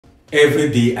Every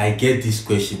day I get this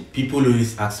question. People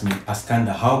always ask me,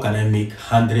 Askanda, how can I make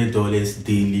 $100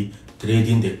 daily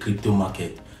trading the crypto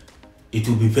market? It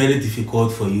will be very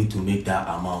difficult for you to make that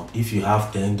amount if you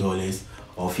have $10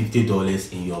 or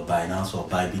 $50 in your Binance or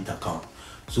Bybit account.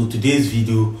 So today's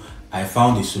video, I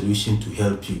found a solution to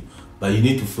help you, but you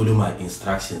need to follow my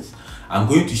instructions. I'm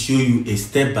going to show you a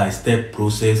step-by-step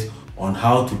process on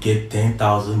how to get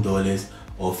 $10,000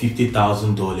 or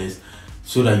 $50,000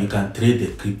 so that you can trade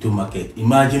the crypto market.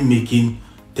 Imagine making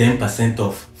 10%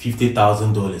 of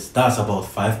 $50,000. That's about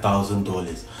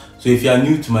 $5,000. So if you are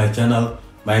new to my channel,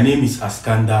 my name is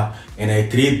Askanda and I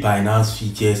trade Binance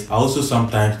futures. I also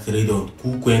sometimes trade on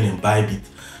KuCoin and Bybit.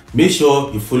 Make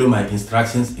sure you follow my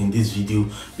instructions in this video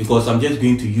because I'm just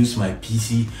going to use my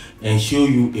PC and show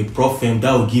you a prop firm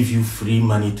that will give you free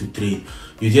money to trade.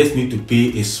 You just need to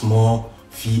pay a small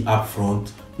fee up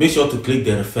front. Make sure to click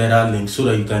the referral link so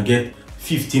that you can get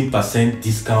 15%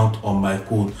 discount on my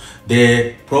code.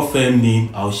 The prop firm name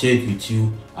I'll share it with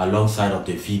you alongside of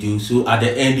the video. So at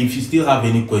the end, if you still have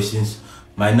any questions,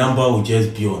 my number will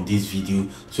just be on this video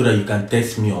so that you can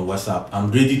text me on WhatsApp.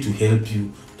 I'm ready to help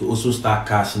you to also start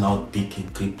cashing out big in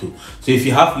crypto. So if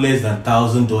you have less than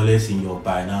 $1,000 in your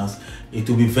Binance, it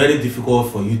will be very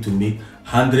difficult for you to make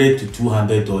 $100 to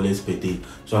 $200 per day.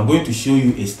 So I'm going to show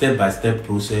you a step-by-step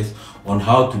process on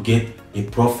how to get a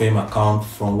prop firm account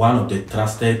from one of the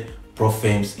trusted prop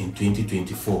firms in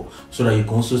 2024 so that you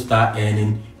can also start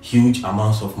earning huge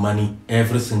amounts of money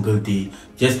every single day,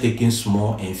 just taking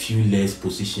small and few less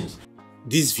positions.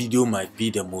 This video might be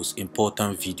the most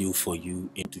important video for you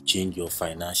to change your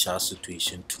financial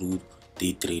situation through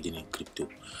day trading in crypto.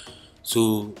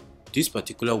 So this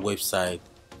particular website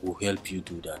will help you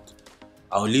do that.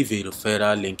 I'll leave a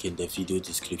referral link in the video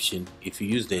description. If you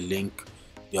use the link,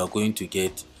 you are going to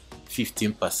get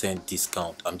 15%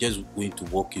 discount. I'm just going to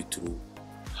walk you through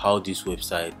how this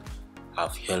website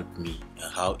have helped me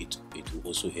and how it will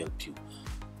also help you.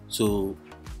 So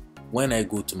when I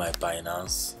go to my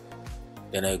Binance,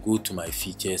 then I go to my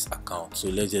futures account. So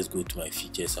let's just go to my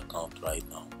futures account right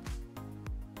now.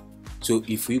 So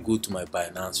if we go to my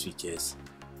Binance futures,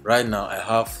 right now I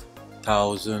have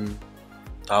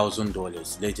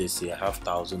 $1,000. Let's just say I have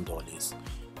 $1,000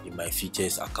 in my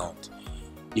futures account.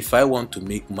 If I want to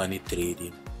make money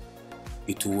trading,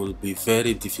 it will be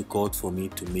very difficult for me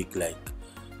to make like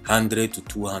 $100 to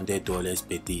 $200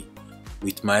 per day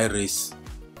with my risk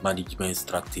management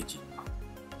strategy.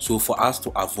 So for us to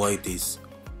avoid this,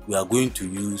 we are going to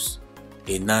use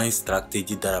a nice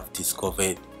strategy that I've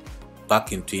discovered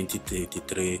back in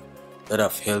 2023 that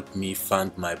have helped me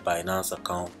fund my Binance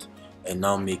account and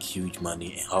now make huge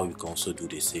money, and how you can also do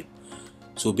the same.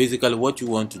 So basically what you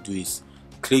want to do is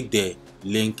click the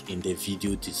link in the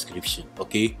video description,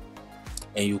 okay,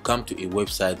 and you come to a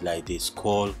website like this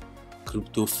called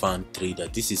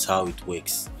CryptoFundTrader. This is how it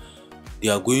works. They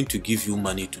are going to give you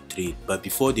money to trade, but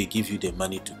before they give you the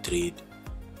money to trade,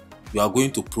 you are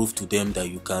going to prove to them that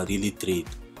you can really trade.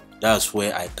 That's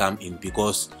where I come in,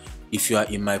 because if you are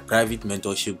in my private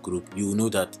mentorship group, you will know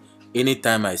that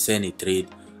anytime I send a trade,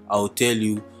 I will tell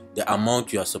you the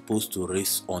amount you are supposed to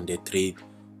risk on the trade,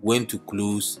 when to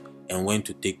close and when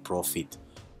to take profit.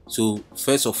 So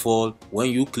first of all,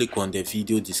 when you click on the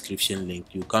video description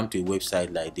link, you come to a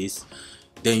website like this,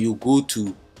 then you go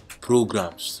to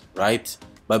programs, right?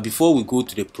 But before we go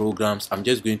to the programs, I'm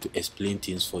just going to explain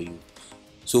things for you.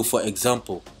 So for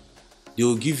example, they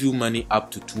will give you money up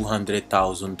to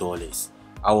 $200,000.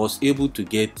 I was able to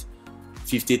get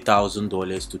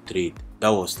 $50,000 to trade. That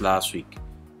was last week,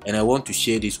 and I want to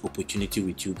share this opportunity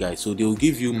with you guys. So they will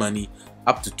give you money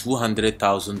up to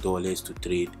 $200,000 to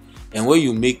trade, and when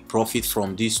you make profit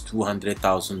from this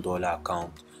 $200,000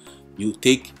 account, you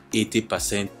take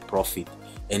 80% profit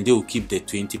and they will keep the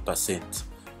 20%.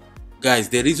 Guys,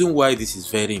 the reason why this is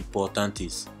very important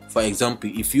is, for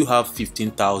example, if you have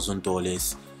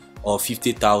 $15,000 or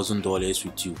 $50,000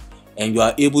 with you and you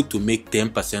are able to make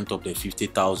 10% of the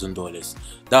 $50,000,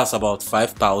 that's about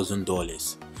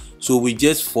 $5,000. So with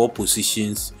just 4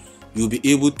 positions, you'll be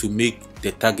able to make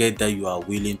the target that you are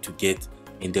willing to get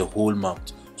in the whole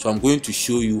month. So I'm going to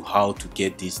show you how to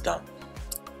get this done.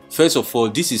 First of all,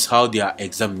 this is how their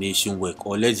examination work,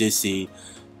 or let's just say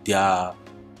their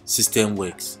system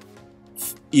works.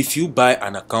 If you buy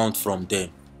an account from them,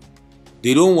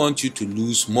 they don't want you to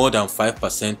lose more than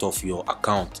 5% of your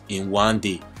account in one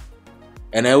day.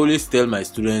 And I always tell my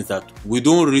students that we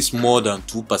don't risk more than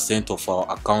 2% of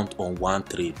our account on one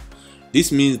trade.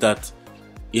 This means that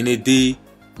in a day,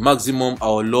 maximum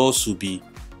our loss will be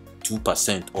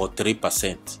 2% or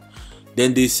 3%.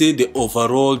 Then they say the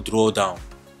overall drawdown.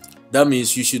 That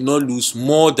means you should not lose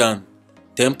more than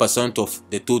 10% of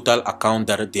the total account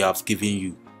that they have given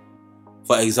you.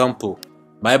 For example,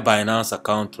 my Binance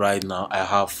account right now, I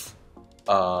have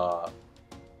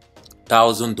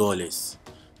 $1,000.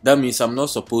 That means I'm not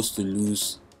supposed to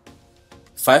lose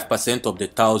 5% of the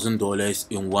 $1,000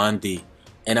 in one day,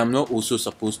 and I'm not also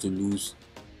supposed to lose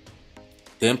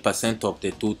 10% of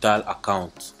the total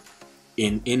account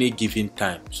in any given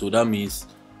time. So that means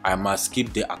I must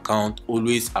keep the account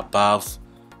always above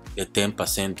the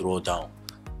 10% drawdown.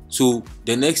 So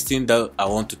the next thing that I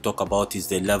want to talk about is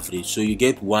the leverage. So you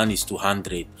get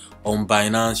 1:100. On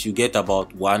Binance you get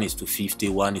about 1:50,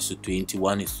 1:20,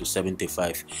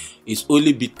 1:75. It's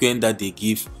only Bitcoin that they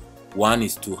give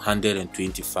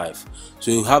 1:125.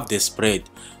 So you have the spread.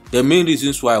 The main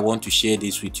reasons why I want to share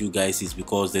this with you guys is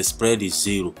because the spread is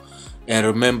 0. And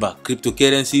remember,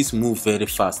 cryptocurrencies move very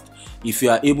fast. If you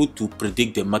are able to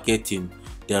predict the market in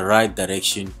the right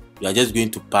direction, you are just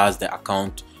going to pass the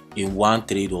account in 1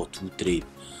 trade or 2 trade.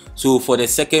 So for the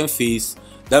second phase,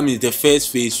 that means the first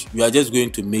phase, you are just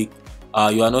going to make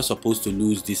you are not supposed to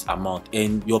lose this amount,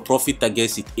 and your profit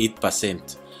target is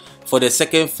 8%. For the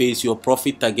second phase, your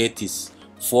profit target is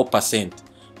 4%.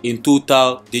 In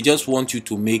total, they just want you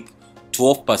to make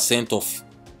 12% of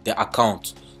the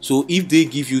account. So if they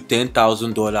give you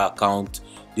 $10,000 account,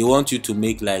 they want you to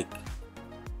make like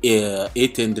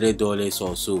 $800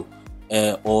 or so,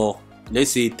 or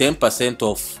let's say 10%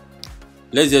 of,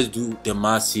 let's just do the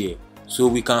math here. So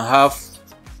we can have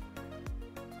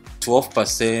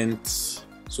 12%.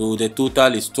 So the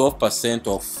total is 12%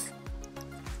 of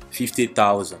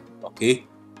 50,000. Okay,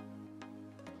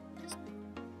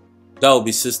 that will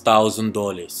be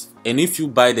 $6,000. And if you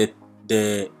buy the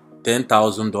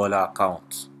 $10,000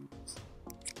 account,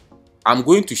 I'm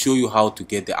going to show you how to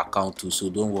get the account too, so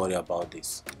don't worry about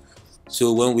this.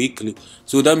 So when we click,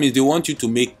 so that means they want you to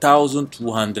make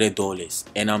 $1,200,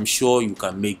 and I'm sure you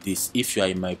can make this if you are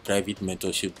in my private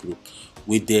mentorship group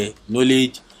with the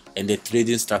knowledge and the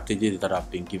trading strategies that I've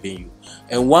been giving you.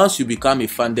 And once you become a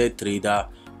funded trader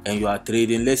and you are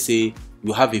trading, let's say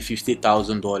you have a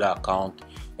 $50,000 account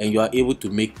and you are able to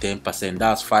make 10%,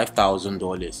 that's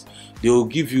 $5,000. They will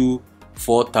give you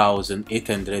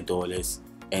 $4,800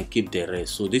 and keep the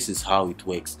rest. So this is how it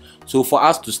works. So for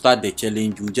us to start the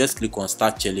challenge, you just click on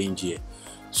start challenge here.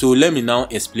 So let me now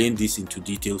explain this into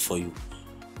detail for you.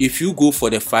 If you go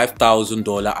for the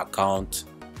 $5,000 account,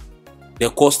 the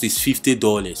cost is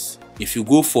 $50. If you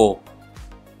go for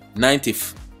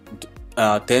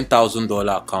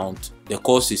 $10,000 account, the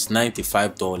cost is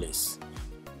 $95.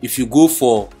 If you go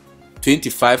for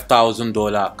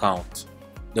 $25,000 account,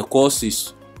 the cost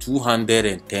is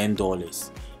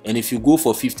 $210. And if you go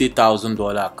for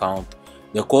 $50,000 account,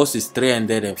 the cost is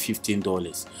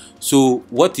 $315. So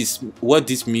what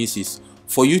this means is,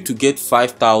 for you to get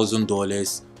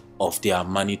 $5,000 of their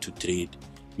money to trade,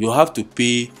 you have to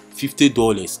pay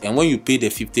 $50. And when you pay the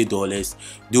 $50,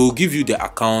 they will give you the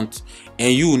account,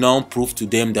 and you will now prove to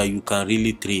them that you can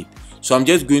really trade. So I'm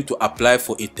just going to apply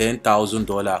for a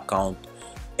 $10,000 account,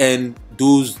 and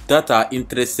those that are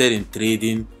interested in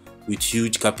trading with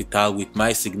huge capital with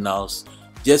my signals,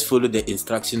 just follow the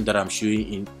instruction that I'm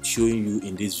showing you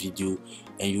in this video,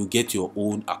 and you get your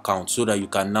own account, so that you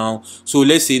can now, so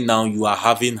let's say now you are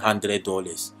having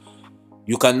 $100,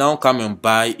 you can now come and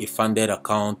buy a funded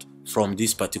account from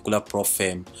this particular prop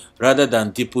firm rather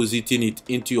than depositing it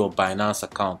into your Binance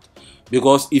account.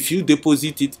 Because if you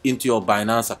deposit it into your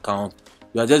Binance account,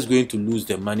 you are just going to lose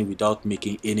the money without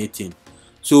making anything.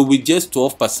 So with just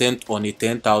 12% on a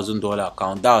 $10,000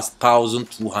 account, that's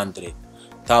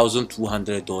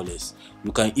 $1,200.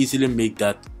 You can easily make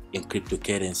that in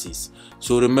cryptocurrencies.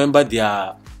 So remember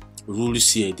their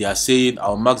rules here. They are saying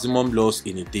our maximum loss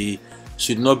in a day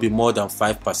should not be more than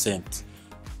 5%,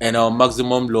 and our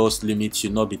maximum loss limit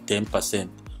should not be 10%.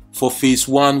 For phase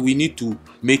 1, we need to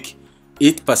make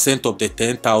 8% of the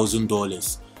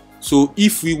 $10,000. So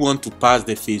if we want to pass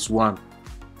the phase 1,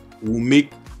 we'll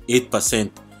make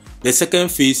 8%. The second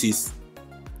phase is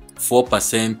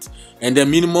 4%, and the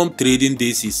minimum trading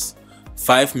days is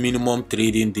 5 minimum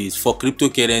trading days. For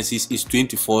cryptocurrencies is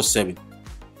 24/7.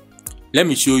 Let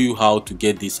me show you how to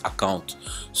get this account.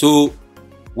 So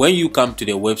when you come to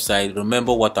the website,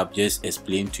 remember what I've just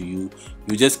explained to you.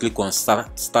 You just click on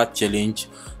start challenge.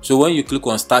 So when you click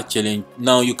on start challenge,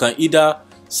 now you can either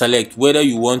select whether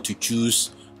you want to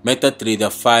choose MetaTrader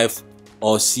 5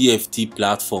 or CFT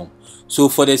platform. So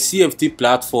for the CFT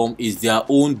platform is their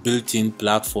own built-in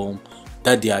platform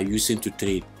that they are using to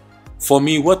trade. For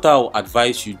me, what I'll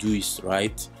advise you do is,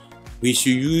 right, we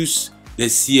should use the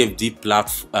CFD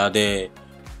platform, the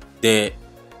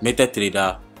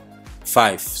MetaTrader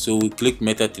 5. So we click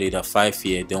MetaTrader 5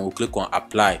 here, then we'll click on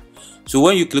apply. So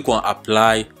when you click on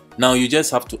apply, now you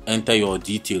just have to enter your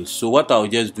details. So what I'll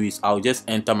just do is I'll just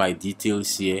enter my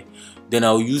details here, then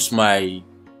I'll use my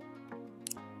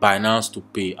Binance to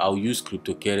pay. I'll use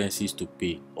cryptocurrencies to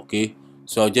pay. Okay,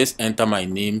 so I'll just enter my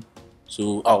name.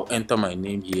 So I'll enter my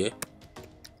name here.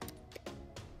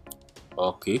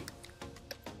 Okay,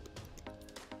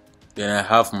 then I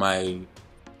have my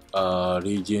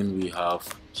region. We have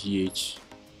GH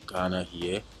Ghana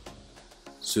here.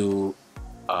 So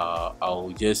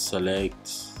I'll just select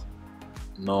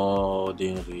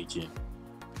northern region.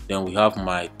 Then we have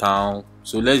my town,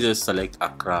 so let's just select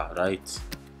Accra, right?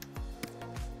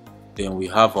 Then we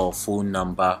have our phone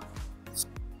number,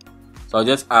 so I'll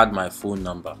just add my phone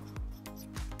number.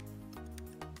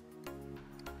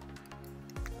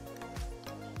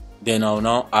 Then I'll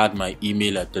now add my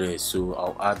email address, so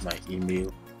I'll add my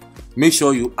email. Make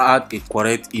sure you add a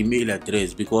correct email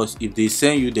address, because if they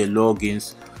send you the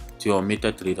logins to your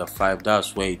MetaTrader 5,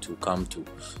 that's where it will come to.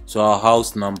 So our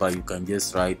house number, you can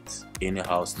just write any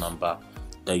house number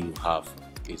that you have.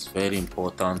 It's very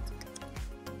important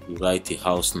you write a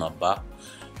house number.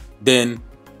 Then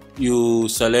you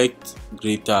select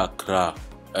Greater Accra,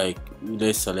 like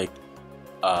let's select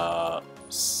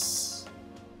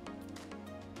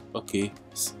okay,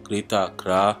 Greater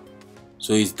Accra.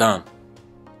 So it's done.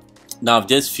 Now I've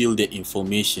just filled the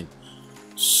information,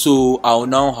 so I'll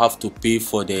now have to pay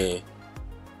for the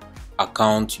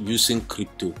account using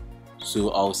crypto. So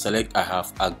I'll select I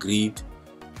have agreed,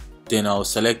 then I'll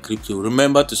select crypto.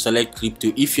 Remember to select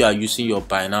crypto if you are using your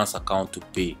Binance account to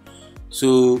pay.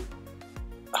 So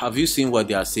have you seen what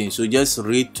they are saying? So just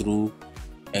read through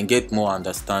and get more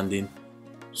understanding.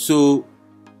 So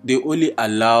they only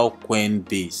allow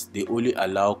Coinbase,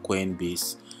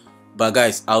 but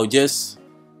guys,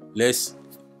 let's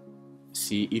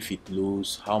see if it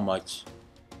loads how much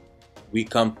we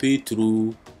can pay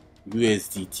through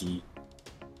USDT.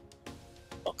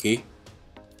 Okay,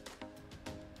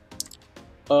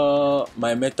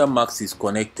 my MetaMask is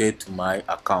connected to my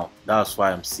account, that's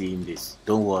why I'm seeing this.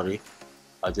 Don't worry,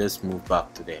 I'll just move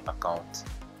back to the account.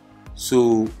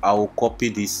 So I will copy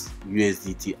this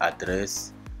USDT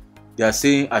address. They are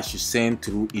saying I should send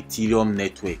through Ethereum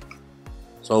network,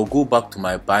 so I'll go back to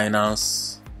my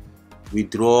Binance,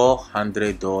 withdraw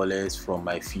 $100 from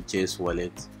my features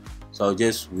wallet. So I'll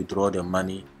just withdraw the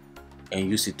money and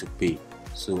use it to pay.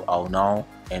 So I'll now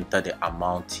enter the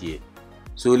amount here.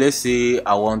 So let's say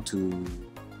I want to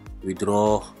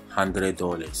withdraw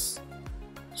 $100.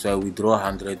 So I withdraw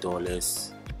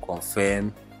 $100,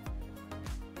 confirm,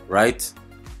 right?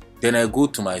 Then I go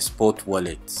to my spot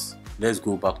wallet. Let's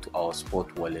go back to our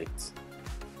spot wallet.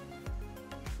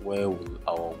 Where will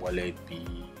our wallet be?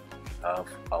 We have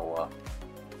our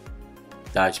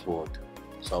dashboard.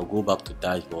 So I'll go back to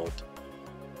dashboard.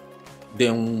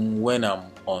 Then when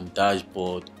I'm on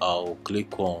dashboard, I'll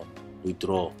click on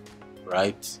withdraw,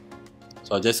 right?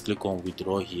 So I'll just click on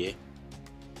withdraw here.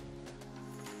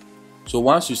 So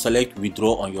once you select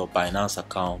withdraw on your Binance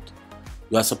account,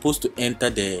 you are supposed to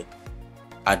enter the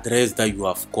address that you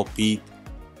have copied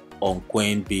on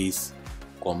Coinbase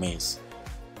comments.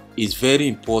 It's very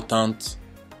important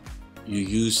you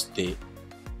use the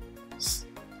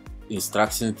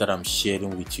instructions that I'm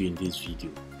sharing with you in this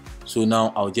video. So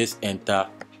now I'll just enter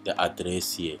the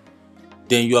address here.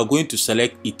 Then you are going to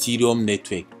select Ethereum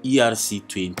network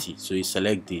ERC20. So you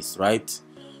select this, right?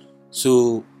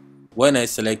 So when I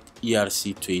select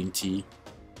ERC20,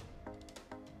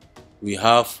 we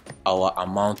have our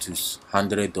amount is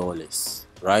 $100,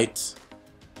 right?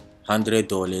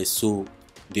 $100. So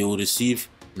they will receive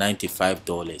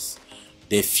 $95.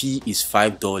 The fee is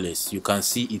 $5. You can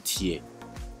see it here.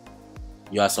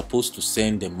 You are supposed to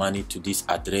send the money to this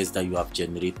address that you have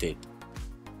generated.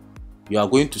 You are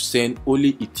going to send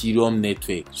only Ethereum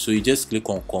network, so you just click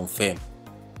on confirm.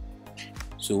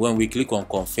 So when we click on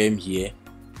confirm here,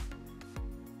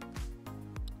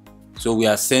 so we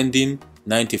are sending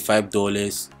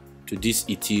 $95 to this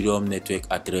Ethereum network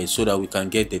address so that we can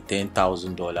get the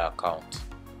 $10,000 account.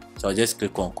 So I'll just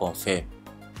click on confirm.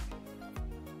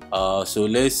 So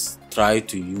let's try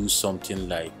to use something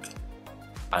like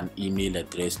an email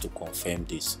address to confirm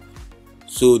this.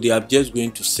 So they are just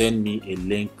going to send me a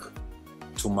link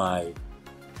to my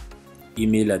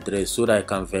email address so that I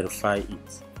can verify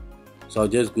it. So I'll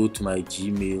just go to my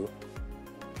Gmail.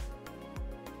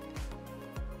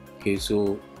 Okay,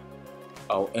 so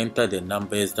I'll enter the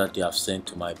numbers that they have sent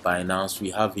to my Binance.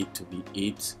 We have it to be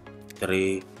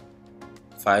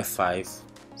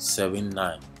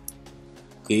 835579.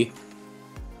 Okay,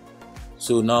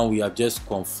 so now we have just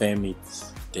confirmed it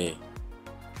there.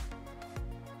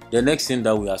 The next thing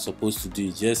that we are supposed to do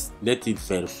is just let it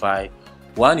verify.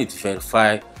 When it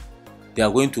verify, they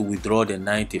are going to withdraw the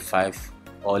 95,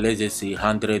 or let's just say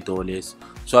 $100.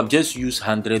 So I've just used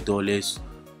 $100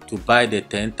 to buy the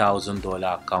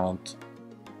 $10,000 account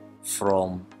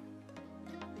from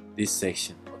this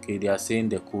section. Okay, they are saying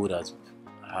the code has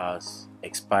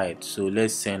expired, so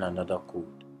let's send another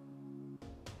code.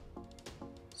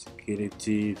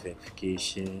 Security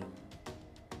verification.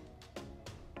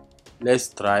 Let's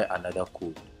try another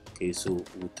code. Okay, so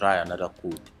we'll try another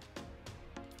code.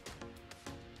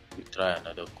 We try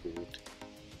another code.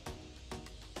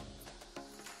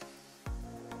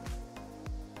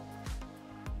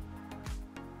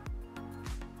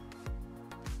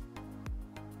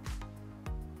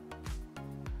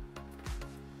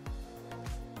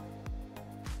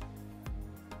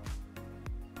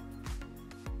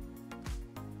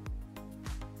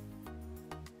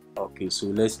 Okay, so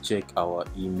let's check our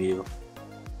email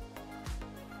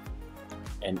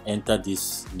and enter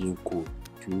this new code: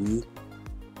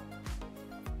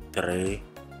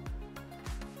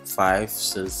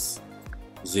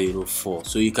 235604.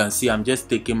 So you can see I'm just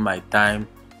taking my time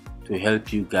to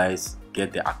help you guys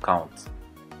get the account.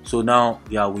 So now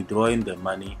they are withdrawing the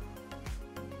money.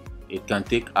 It can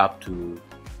take up to,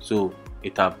 so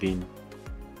it have been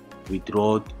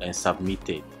withdrawn and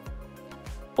submitted.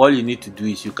 All you need to do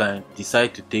is you can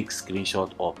decide to take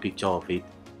screenshot or picture of it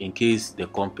in case the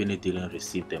company didn't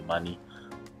receive the money.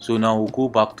 So now we'll go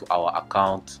back to our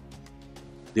account.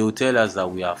 They will tell us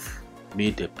that we have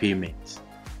made the payment,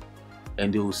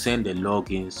 and they will send the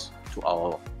logins to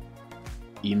our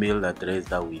email address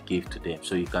that we gave to them.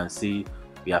 So you can see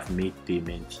we have made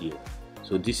payment here.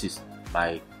 So this is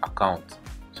my account.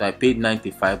 So I paid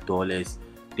 $95.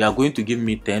 They are going to give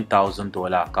me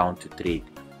 $10,000 account to trade,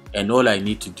 and all I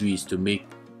need to do is to make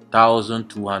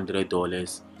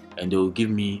 $1,200, and they will give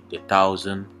me the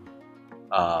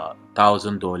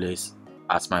 $1,000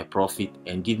 as my profit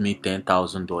and give me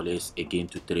 $10,000 again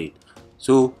to trade.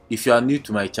 So if you are new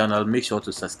to my channel, make sure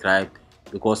to subscribe,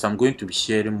 because I'm going to be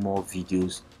sharing more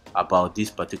videos about this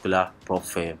particular prop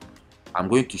firm. I'm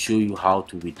going to show you how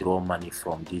to withdraw money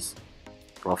from this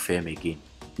prop firm again.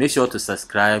 Make sure to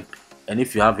subscribe, and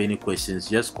if you have any questions,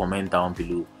 just comment down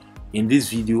below. In this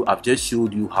video, I've just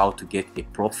showed you how to get a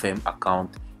prop firm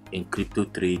account in crypto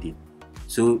trading.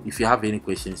 So if you have any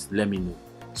questions, let me know.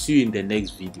 See you in the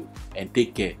next video, and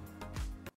take care.